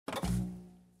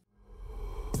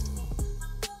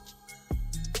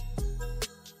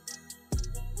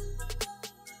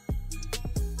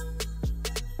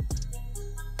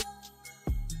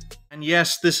And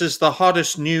yes, this is the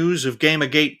hottest news of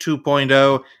Gamergate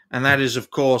 2.0, and that is,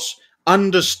 of course,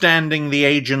 understanding the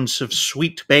agents of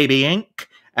Sweet Baby Inc.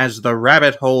 as the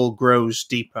rabbit hole grows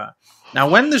deeper. Now,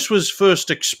 when this was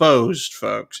first exposed,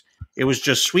 folks, it was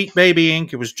just Sweet Baby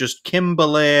Inc., it was just Kim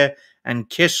Belair and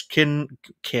Chris Kindred,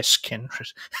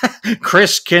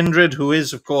 Chris Kindred, who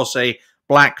is, of course, a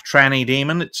black tranny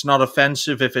demon. It's not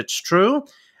offensive if it's true,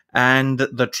 and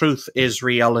the truth is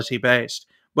reality-based.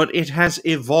 But it has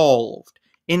evolved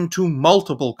into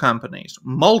multiple companies,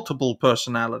 multiple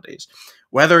personalities.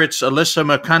 Whether it's Alyssa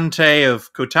Mercante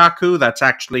of Kotaku, that's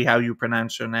actually how you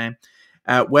pronounce her name,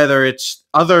 whether it's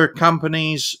other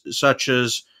companies such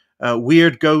as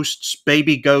Weird Ghosts,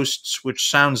 Baby Ghosts, which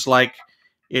sounds like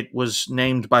it was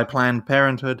named by Planned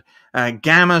Parenthood,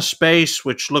 Gamma Space,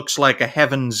 which looks like a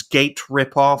Heaven's Gate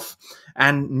ripoff,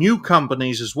 and new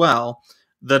companies as well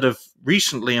that have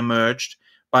recently emerged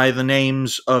by the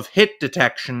names of Hit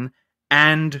Detection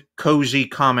and Cozy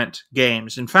Comet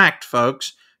Games. In fact,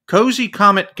 folks, Cozy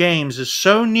Comet Games is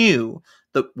so new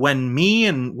that when me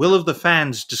and Will of the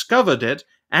Fans discovered it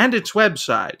and its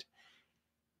website,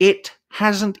 it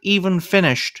hasn't even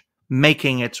finished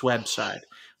making its website.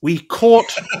 We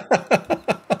caught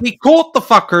the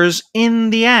fuckers in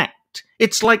the act.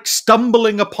 It's like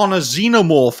stumbling upon a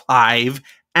xenomorph hive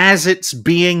as it's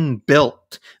being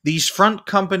built. These front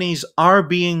companies are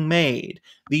being made.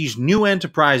 These new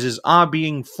enterprises are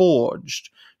being forged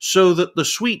so that the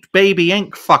Sweet Baby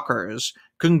Inc. fuckers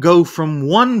can go from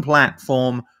one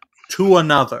platform to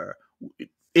another.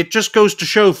 It just goes to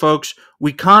show, folks,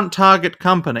 we can't target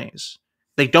companies.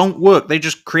 They don't work. They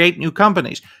just create new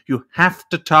companies. You have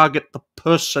to target the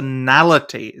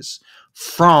personalities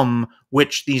from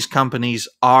which these companies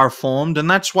are formed, and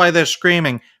that's why they're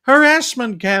screaming,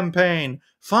 harassment campaign,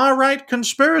 far-right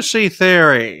conspiracy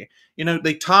theory. You know,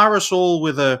 they tar us all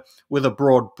with a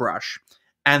broad brush,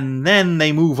 and then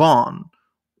they move on,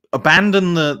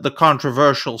 abandon the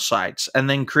controversial sites, and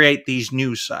then create these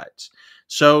new sites.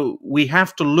 So we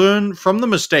have to learn from the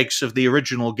mistakes of the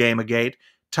original Gamergate,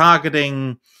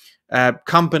 targeting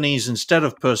companies instead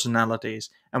of personalities.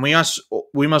 And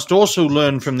we must also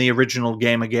learn from the original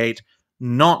Gamergate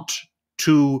not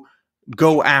to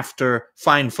go after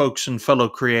fine folks and fellow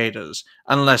creators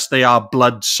unless they are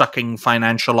blood-sucking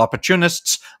financial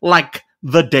opportunists like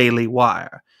the Daily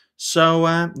Wire.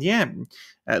 So,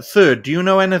 third, do you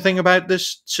know anything about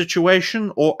this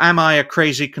situation, or am I a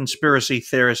crazy conspiracy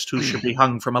theorist who should be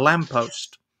hung from a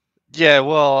lamppost? Yeah,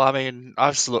 well, I mean,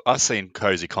 I've seen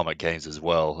Cozy Comet Games as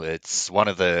well. It's one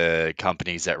of the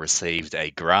companies that received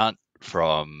a grant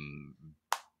from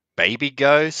Baby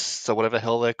Ghosts or whatever the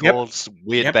hell they're Yep. called.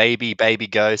 Weird Yep. Baby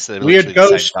Ghosts. They're Weird literally the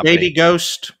same Ghost, company. Baby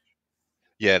Ghost.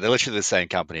 Yeah, they're literally the same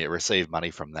company. It received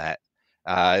money from that.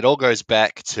 It all goes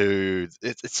back to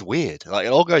it's weird. Like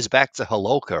it all goes back to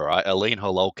Hololka, right? Aline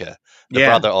Hololka, the Yeah.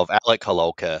 brother of Alec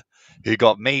Hololka, who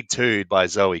got Me Too'd by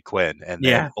Zoe Quinn, and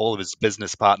Yeah. then all of his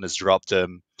business partners dropped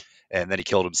him, and then he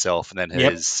killed himself, and then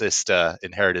Yep. his sister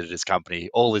inherited his company,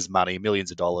 all his money, millions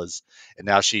of dollars, and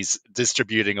now she's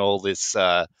distributing all this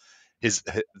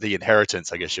the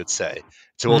inheritance, I guess you'd say,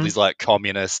 to all these like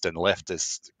communist and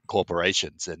leftist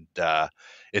corporations and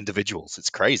individuals. It's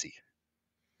crazy.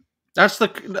 That's the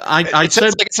It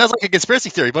sounds like a conspiracy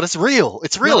theory, but it's real.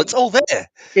 It's real. no, It's all there.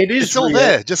 it is It's all real.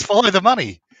 there. Just follow the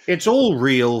money. It's all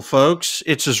real, folks.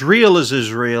 It's as real as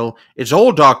is real. It's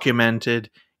all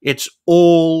documented. It's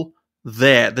all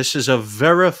there. This is a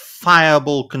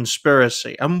verifiable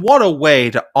conspiracy. And what a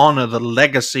way to honor the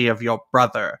legacy of your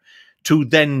brother, to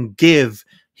then give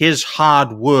his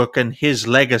hard work and his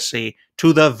legacy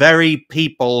to the very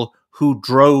people who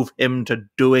drove him to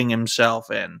doing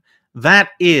himself in. That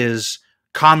is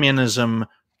communism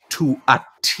to a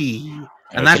T.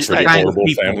 And That's that's a the pretty kind of horrible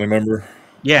people. family member.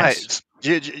 Yes.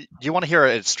 Hey, do you want to hear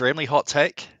an extremely hot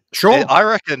take? Sure. I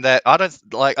reckon that I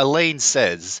don't like Aline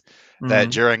says that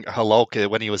Mm. during Hololka,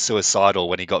 when he was suicidal,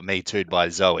 when he got Me Too'd by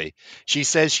Zoe, she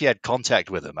says she had contact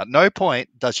with him. At no point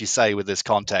does she say with this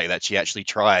contact that she actually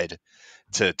tried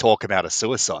to talk him out of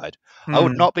suicide. I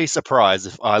would not be surprised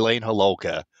if Eileen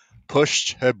Hololka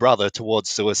pushed her brother towards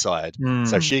suicide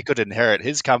so she could inherit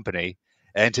his company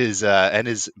and his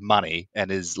money and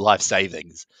his life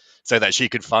savings so that she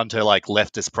could fund her like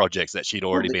leftist projects that she'd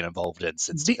already been involved in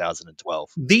since 2012.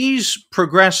 These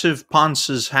progressive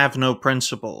ponces have no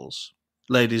principles,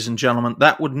 ladies and gentlemen.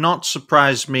 That would not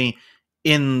surprise me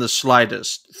in the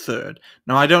slightest, third.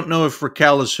 Now, I don't know if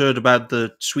Raquel has heard about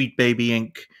the Sweet Baby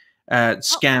Inc.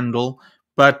 Scandal,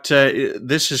 but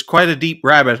this is quite a deep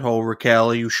rabbit hole,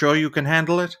 Raquel. Are you sure you can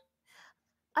handle it?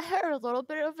 I heard a little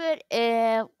bit of it,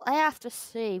 and I have to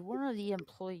say, one of the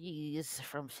employees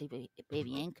from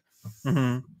Baby Inc.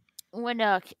 Mm-hmm. When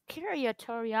Kiria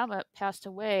Toriyama passed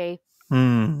away,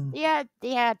 Hmm.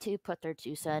 they had to put their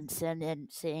 2 cents in, and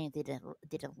saying they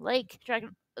didn't like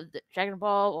Dragon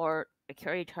Ball or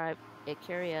Akira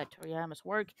Toriyama's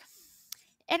work,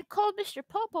 and called Mr.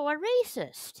 Popo a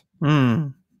racist. Hmm.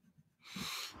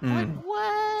 I'm like,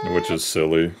 Hmm. Which what? is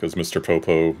silly because Mr.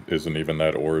 Popo isn't even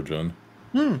that origin.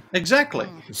 Exactly.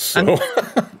 Mm. And So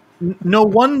no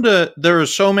wonder there are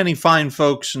so many fine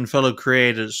folks and fellow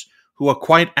creators who are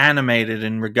quite animated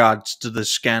in regards to this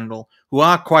scandal, who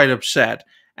are quite upset,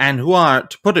 and who are,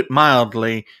 to put it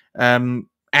mildly,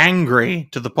 angry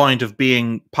to the point of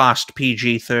being past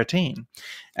PG-13.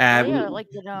 Well, yeah, like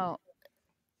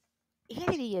he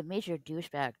had to be a major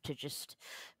douchebag to just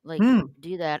like hmm,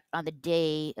 do that on the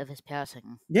day of his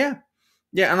passing. yeah.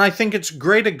 Yeah, and I think it's a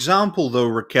great example, though,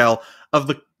 Raquel, of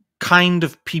the kind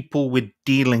of people we're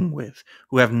dealing with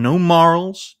who have no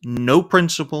morals, no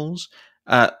principles,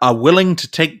 are willing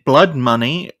to take blood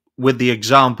money, with the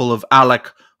example of Alec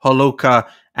Holoka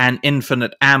and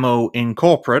Infinite Ammo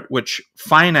Incorporate, which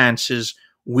finances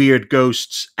weird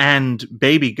ghosts and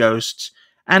baby ghosts.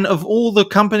 And of all the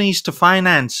companies to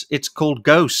finance, it's called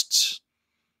Ghosts,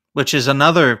 which is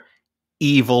another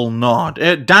evil nod.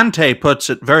 Dante puts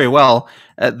it very well.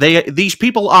 These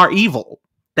people are evil.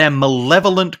 They're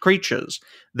malevolent creatures.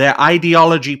 Their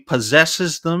ideology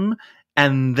possesses them,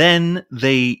 and then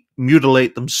they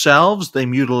mutilate themselves. They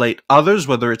mutilate others,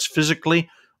 whether it's physically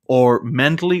or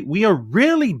mentally. We are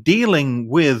really dealing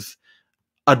with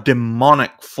a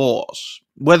demonic force.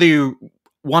 Whether you're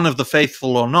one of the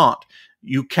faithful or not,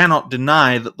 you cannot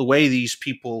deny that the way these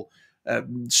people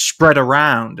spread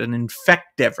around and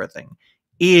infect everything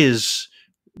is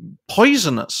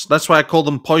poisonous. That's why I call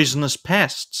them poisonous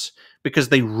pests, because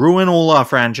they ruin all our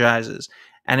franchises.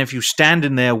 And if you stand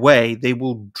in their way, they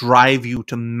will drive you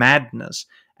to madness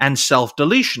and self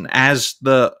deletion, as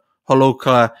the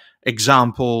Holoka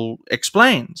example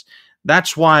explains.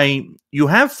 That's why you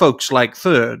have folks like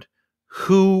Third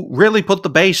who really put the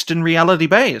based in reality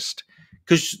based,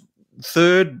 because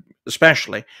Third,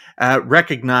 especially,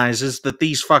 recognizes that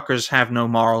these fuckers have no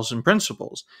morals and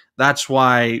principles. That's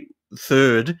why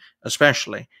Third,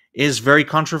 especially, is very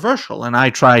controversial, and I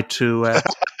try to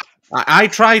I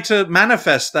try to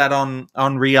manifest that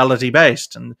on reality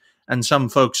based, and some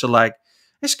folks are like,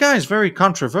 this guy's very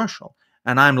controversial,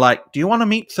 and I'm like, do you want to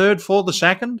meet Third for the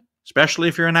second, especially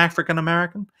if you're an African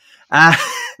American? Uh,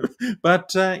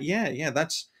 but yeah,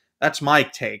 that's my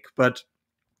take. But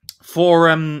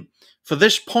for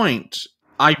this point,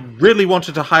 I really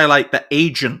wanted to highlight the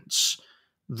agents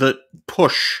that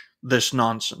push this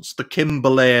nonsense. The Kim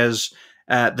Belairs,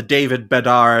 the David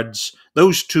Bedards,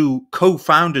 those two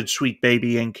co-founded Sweet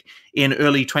Baby Inc. in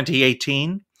early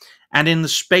 2018. And in the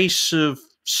space of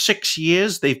 6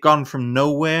 years, they've gone from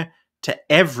nowhere to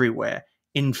everywhere,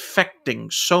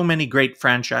 infecting so many great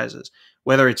franchises,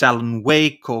 whether it's Alan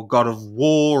Wake or God of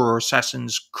War or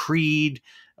Assassin's Creed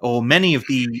or many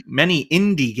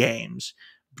indie games,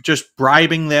 just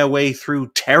bribing their way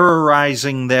through,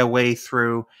 terrorizing their way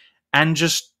through, and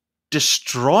just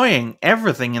destroying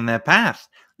everything in their path,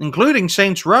 including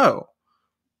Saints Row,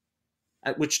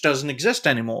 which doesn't exist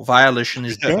anymore. Violation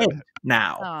is dead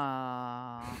now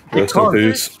rest in because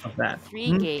peace. of that.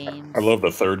 Three games. I love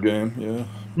the third game.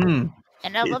 Yeah.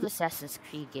 And I love Assassin's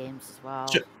Creed games as So, well.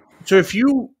 so if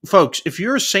you folks, if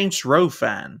you're a Saints Row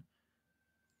fan,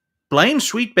 blame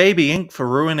Sweet Baby Inc. for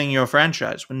ruining your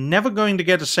franchise. We're never going to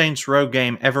get a Saints Row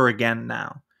game ever again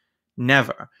now.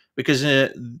 Never. Because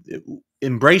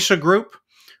Embracer Group,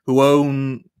 who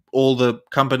own all the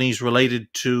companies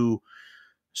related to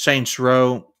Saints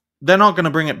Row, they're not going to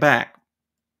bring it back.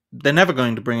 They're never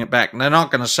going to bring it back. And they're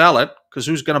not going to sell it, because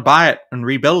who's going to buy it and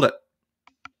rebuild it?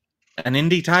 An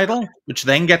indie title, which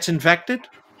then gets infected?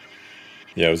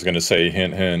 Yeah, I was gonna say,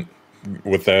 hint, hint.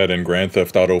 With that and Grand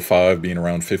Theft Auto 5 being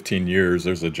around 15 years,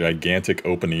 there's a gigantic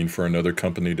opening for another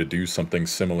company to do something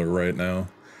similar right now.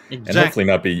 And hopefully Exactly.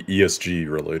 not be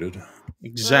ESG related. Well,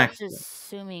 that's Exactly.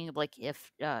 assuming like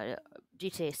if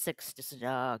GTA 6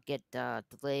 doesn't get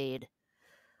delayed.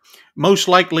 Most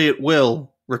likely it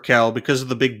will, Raquel, because of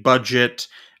the big budget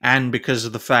and because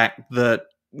of the fact that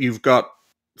you've got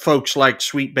folks like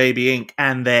Sweet Baby Inc.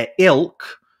 and their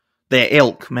ilk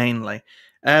mainly,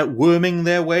 worming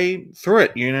their way through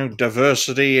it. You know,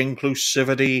 diversity,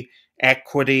 inclusivity,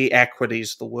 equity.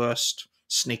 Equity's the worst.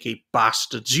 Sneaky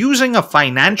bastards. Using a Hold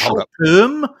financial up.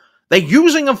 term. They're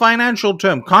using a financial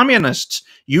term. Communists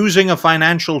using a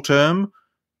financial term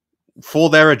for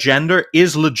their agenda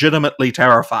is legitimately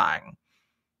terrifying.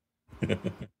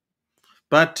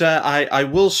 But I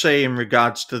will say in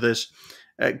regards to this,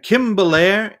 Kim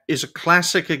Belair is a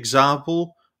classic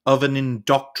example of an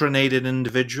indoctrinated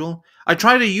individual. I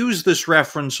try to use this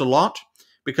reference a lot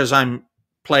because I'm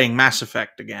playing Mass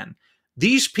Effect again.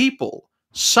 These people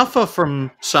suffer from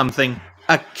something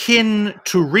akin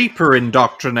to Reaper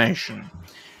indoctrination,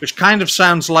 which kind of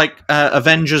sounds like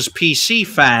Avengers PC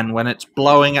fan when it's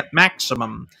blowing at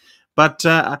maximum. But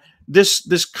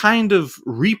this kind of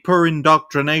Reaper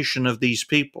indoctrination of these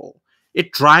people,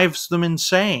 it drives them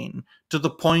insane to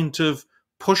the point of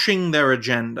pushing their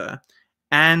agenda.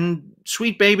 And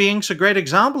Sweet Baby Ink's a great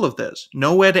example of this.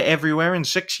 Nowhere to Everywhere in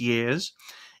 6 years,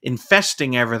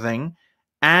 infesting everything,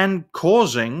 and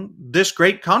causing this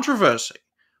great controversy,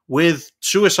 with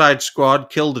Suicide Squad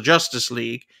Kill the Justice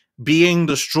League being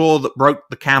the straw that broke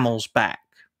the camel's back.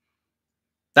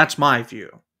 That's my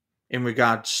view in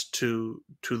regards to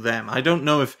them. I don't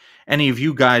know if any of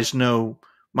you guys know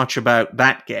much about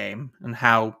that game and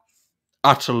how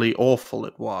utterly awful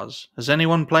it was. Has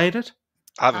anyone played it?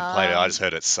 I haven't played it. I just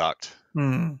heard it sucked.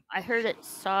 I heard it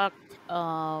sucked.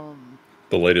 The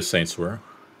latest Saints Row.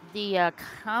 The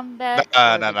combat.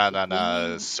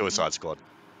 No. Suicide Squad.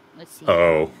 Let's see.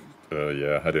 Oh,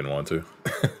 yeah, I didn't want to.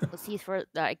 Let's see. For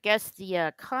I guess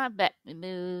the combat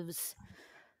moves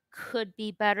could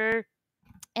be better,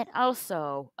 and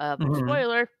also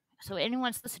spoiler. So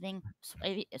anyone's listening,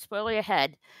 spoiler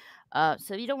ahead.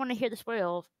 So if you don't want to hear the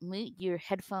spoil, mute your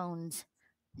headphones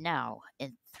now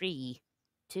in 3,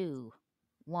 2,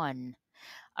 1.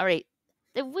 All right.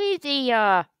 The way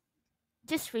they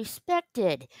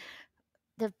disrespected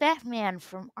the Batman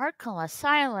from Arkham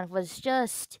Asylum was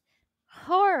just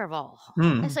horrible.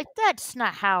 It's like, that's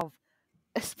not how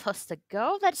it's supposed to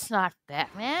go. That's not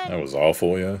Batman. That was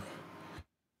awful, yeah.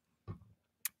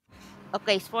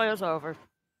 Okay, spoilers over.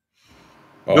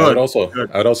 Oh,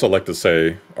 I'd also like to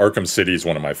say Arkham City is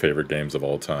one of my favorite games of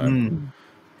all time.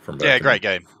 From back great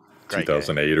game.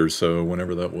 2008 or so,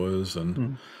 whenever that was.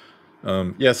 And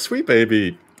yeah, Sweet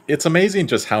Baby, it's amazing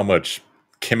just how much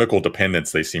chemical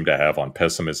dependence they seem to have on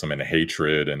pessimism and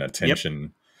hatred and attention.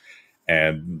 Yep.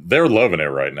 And they're loving it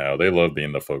right now. They love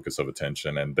being the focus of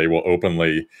attention, and they will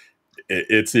openly...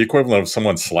 It's the equivalent of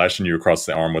someone slashing you across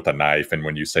the arm with a knife, and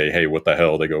when you say, hey, what the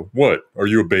hell? They go, what? Are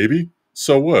you a baby?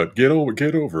 So what? Get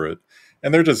over it.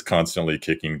 And they're just constantly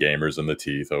kicking gamers in the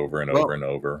teeth over and over and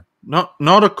over.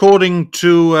 Not according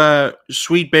to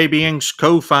Sweet Baby Ink's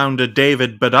co-founder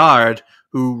David Bedard,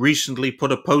 who recently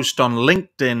put a post on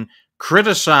LinkedIn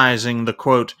criticizing the,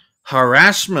 quote,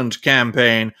 harassment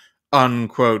campaign,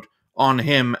 unquote, on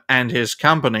him and his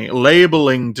company,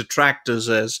 labeling detractors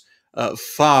as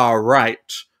far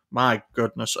right. My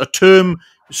goodness. A term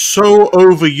so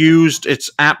overused, it's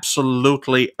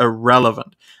absolutely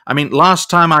irrelevant. I mean, last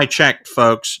time I checked,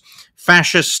 folks,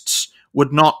 fascists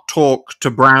would not talk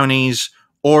to brownies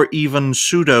or even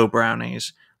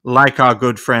pseudo-brownies like our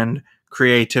good friend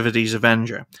Creativity's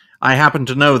Avenger. I happen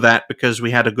to know that because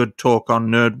we had a good talk on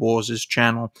Nerd Wars'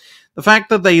 channel. The fact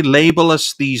that they label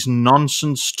us these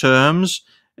nonsense terms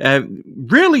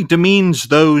really demeans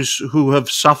those who have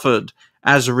suffered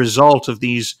as a result of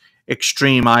these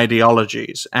extreme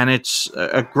ideologies. And it's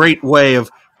a great way of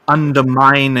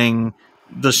undermining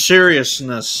the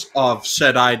seriousness of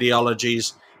said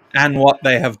ideologies and what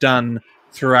they have done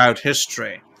throughout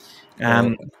history.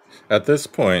 At this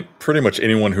point, pretty much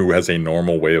anyone who has a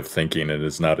normal way of thinking and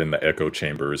is not in the echo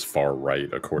chamber is far right,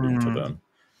 according to them.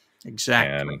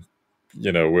 Exactly. And,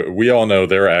 you know, we all know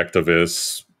they're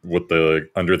activists with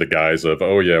under the guise of,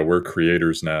 oh yeah, we're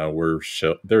creators now.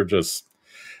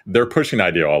 They're pushing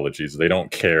ideologies. They don't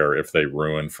care if they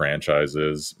ruin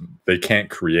franchises. They can't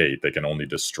create. They can only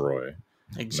destroy.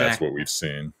 Exactly. And that's what we've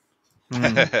seen.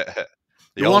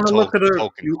 You want to look at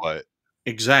Tolkien quote.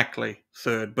 Exactly,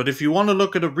 third. But if you want to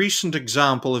look at a recent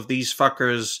example of these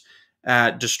fuckers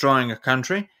destroying a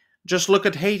country, just look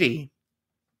at Haiti.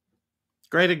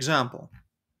 Great example.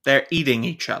 They're eating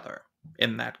each other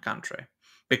in that country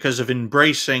because of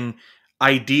embracing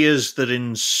ideas that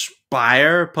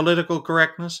inspire political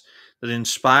correctness, that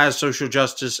inspire social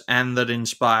justice, and that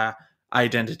inspire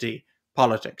identity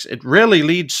politics. It really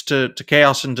leads to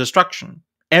chaos and destruction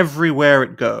everywhere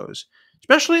it goes,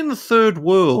 especially in the third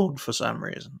world for some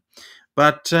reason.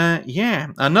 But yeah,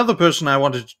 another person I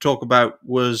wanted to talk about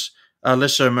was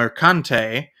Alyssa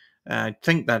Mercante. I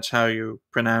think that's how you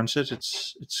pronounce it.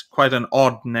 It's quite an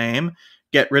odd name.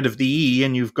 Get rid of the E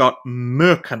and you've got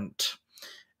Mercant.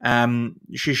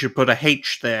 She should put a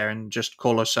H there and just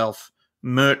call herself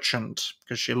Merchant,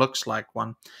 because she looks like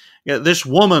one. Yeah, this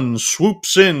woman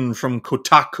swoops in from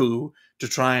Kotaku to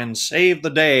try and save the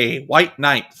day. White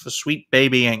Knight for Sweet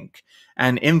Baby Ink.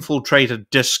 and infiltrate a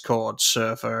Discord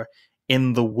server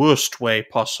in the worst way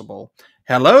possible.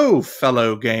 Hello,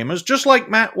 fellow gamers, just like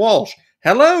Matt Walsh.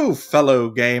 Hello, fellow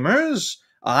gamers.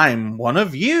 I'm one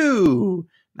of you.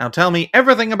 Now tell me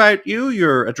everything about you,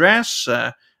 your address,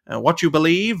 what you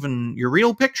believe, and your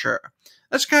real picture.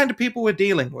 That's the kind of people we're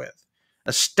dealing with.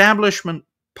 Establishment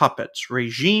puppets,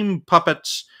 regime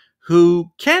puppets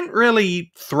who can't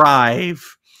really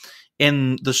thrive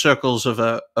in the circles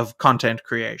of content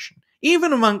creation,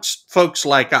 even amongst folks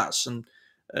like us. And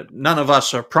none of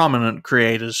us are prominent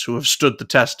creators who have stood the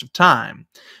test of time.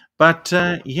 But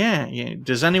yeah,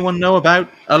 does anyone know about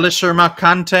Alyssa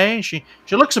Marcante? She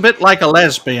looks a bit like a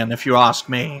lesbian, if you ask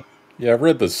me. Yeah, I've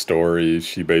read the story.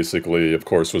 She basically, of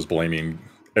course, was blaming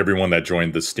everyone that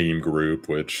joined the Steam group,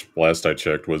 which last I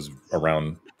checked was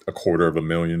around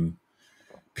 250,000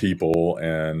 people.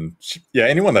 And yeah,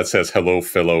 anyone that says hello,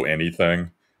 fellow, anything,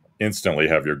 instantly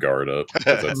have your guard up.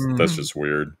 That's just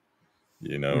weird.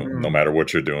 You know, no matter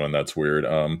what you're doing, that's weird.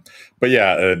 But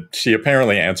yeah, she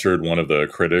apparently answered one of the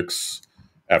critics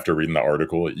after reading the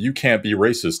article. You can't be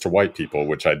racist to white people,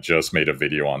 which I just made a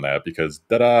video on that because,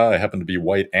 I happen to be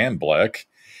white and black,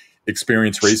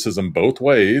 experience racism both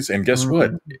ways, and guess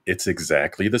what? It's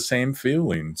exactly the same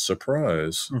feeling.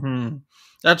 Surprise.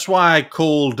 That's why I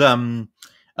called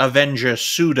Avenger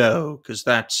pseudo, because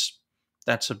that's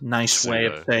a nice way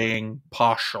of saying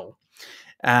partial.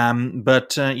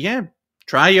 But yeah,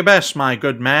 try your best, my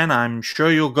good man. I'm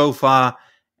sure you'll go far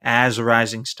as a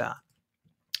rising star.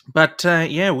 But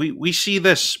yeah, we see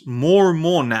this more and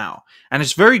more now, and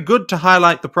it's very good to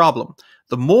highlight the problem.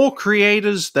 The more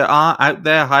creators there are out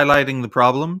there highlighting the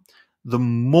problem, the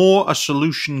more a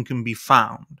solution can be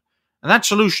found. And that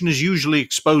solution is usually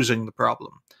exposing the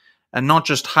problem, and not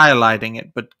just highlighting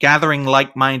it, but gathering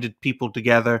like-minded people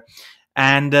together.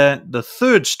 And the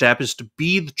third step is to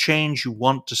be the change you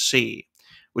want to see,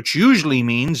 which usually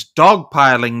means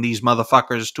dogpiling these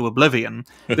motherfuckers to oblivion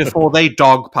before they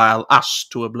dogpile us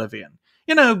to oblivion.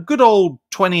 You know, good old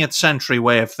 20th century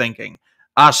way of thinking.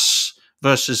 Us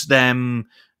versus them,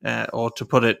 or to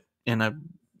put it in a,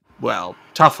 well,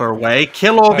 tougher way,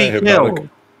 kill or be killed.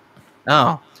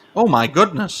 Oh my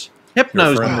goodness.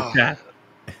 Hypno's in the chat.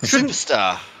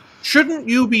 Superstar. Shouldn't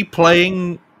you be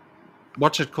playing,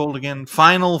 what's it called again?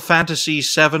 Final Fantasy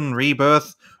VII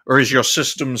Rebirth? Or is your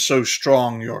system so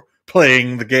strong you're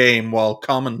playing the game while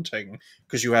commenting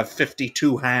because you have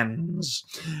 52 hands?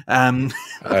 I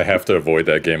have to avoid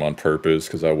that game on purpose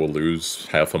because I will lose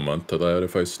half a month to that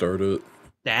if I start it.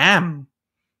 Damn,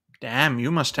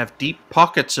 you must have deep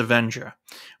pockets, Avenger.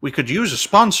 We could use a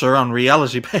sponsor on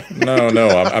Reality Pay. No,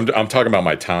 I'm talking about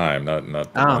my time, not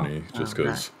the money. Just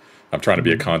because I'm trying to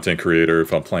be a content creator.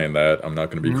 If I'm playing that, I'm not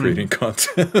going to be creating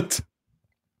content.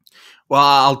 Well,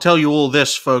 I'll tell you all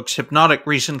this, folks. Hypnotic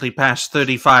recently passed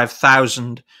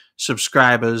 35,000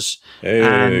 subscribers.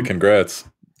 Hey, congrats!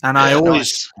 And yeah, I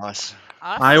always, nice.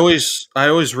 I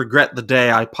always regret the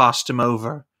day I passed him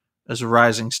over as a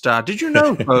rising star. Did you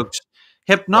know, folks?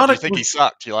 Hypnotic. You think he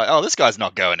sucked? You're like, oh, this guy's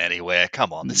not going anywhere.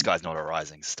 Come on, this guy's not a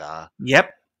rising star.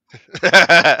 Yep.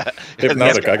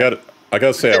 Hypnotic. I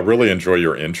gotta say, I really enjoy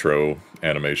your intro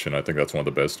animation. I think that's one of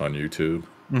the best on YouTube.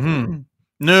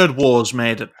 Nerd Wars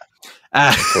made it.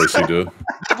 Of course he did.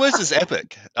 Nerd Wars is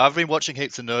epic. I've been watching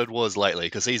heaps of Nerd Wars lately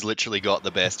because he's literally got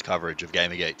the best coverage of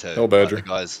Gamergate too. Oh, Badger.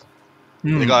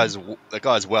 The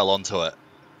guy's well onto it.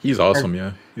 He's awesome,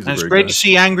 yeah. He's it's great to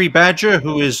see Angry Badger,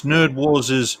 who is Nerd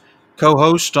Wars'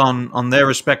 co-host on their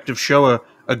respective show,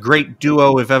 a great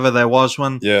duo if ever there was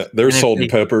one. Yeah, they're Salt and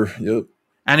Pepper. Yep.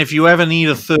 And if you ever need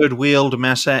a third wheel to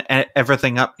mess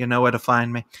everything up, you know where to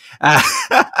find me.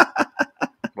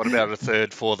 What about a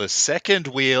third for the second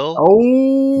wheel?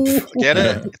 Oh, get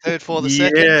it? Third for the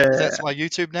second. That's my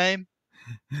YouTube name.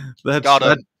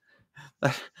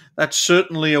 That's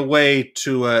certainly a way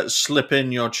to slip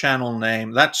in your channel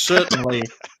name. That's certainly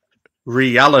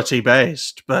reality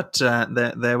based. But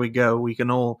there we go. We can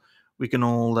all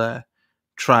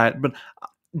try it. But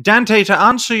Dante, to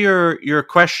answer your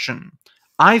question,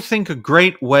 I think a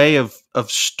great way of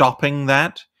stopping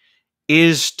that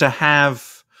is to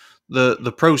have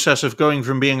the process of going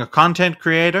from being a content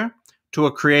creator to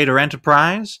a creator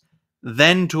enterprise,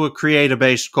 then to a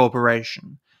creator-based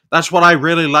corporation. That's what I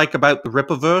really like about the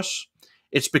Rippaverse.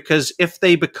 It's because if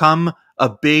they become a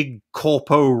big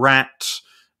corpo rat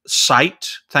site,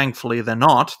 thankfully they're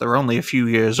not, they're only a few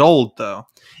years old though,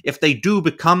 if they do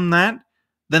become that,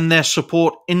 then their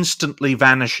support instantly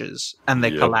vanishes and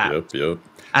they collapse.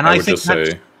 And I think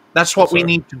that's what we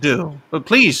need to do. But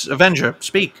please, Avenger,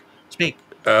 speak.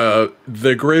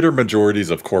 The greater majorities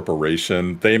of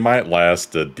corporation, they might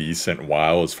last a decent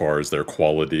while as far as their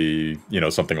quality,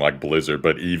 something like Blizzard,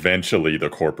 but eventually the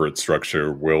corporate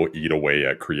structure will eat away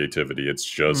at creativity. It's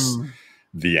just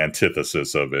the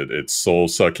antithesis of it. It's soul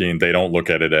sucking. They don't look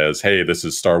at it as, hey, this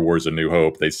is Star Wars A New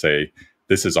Hope. They say,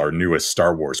 this is our newest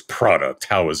Star Wars product.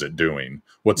 How is it doing?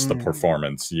 What's the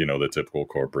performance? The typical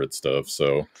corporate stuff.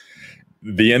 So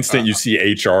the instant you see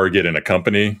HR get in a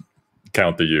company,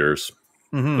 count the years.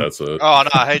 That's it. Oh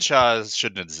no, HR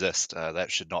shouldn't exist. That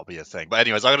should not be a thing. But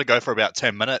anyways, I'm going to go for about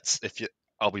 10 minutes.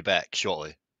 I'll be back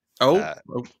shortly. Okay.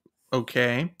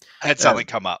 I had something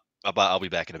come up, but I'll be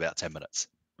back in about 10 minutes.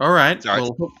 All right. Sorry.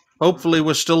 Well, hopefully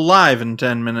we're still live in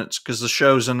 10 minutes because the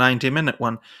show's a 90-minute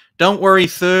one. Don't worry,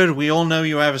 Third. We all know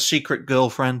you have a secret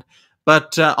girlfriend.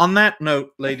 But on that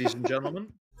note, ladies and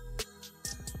gentlemen...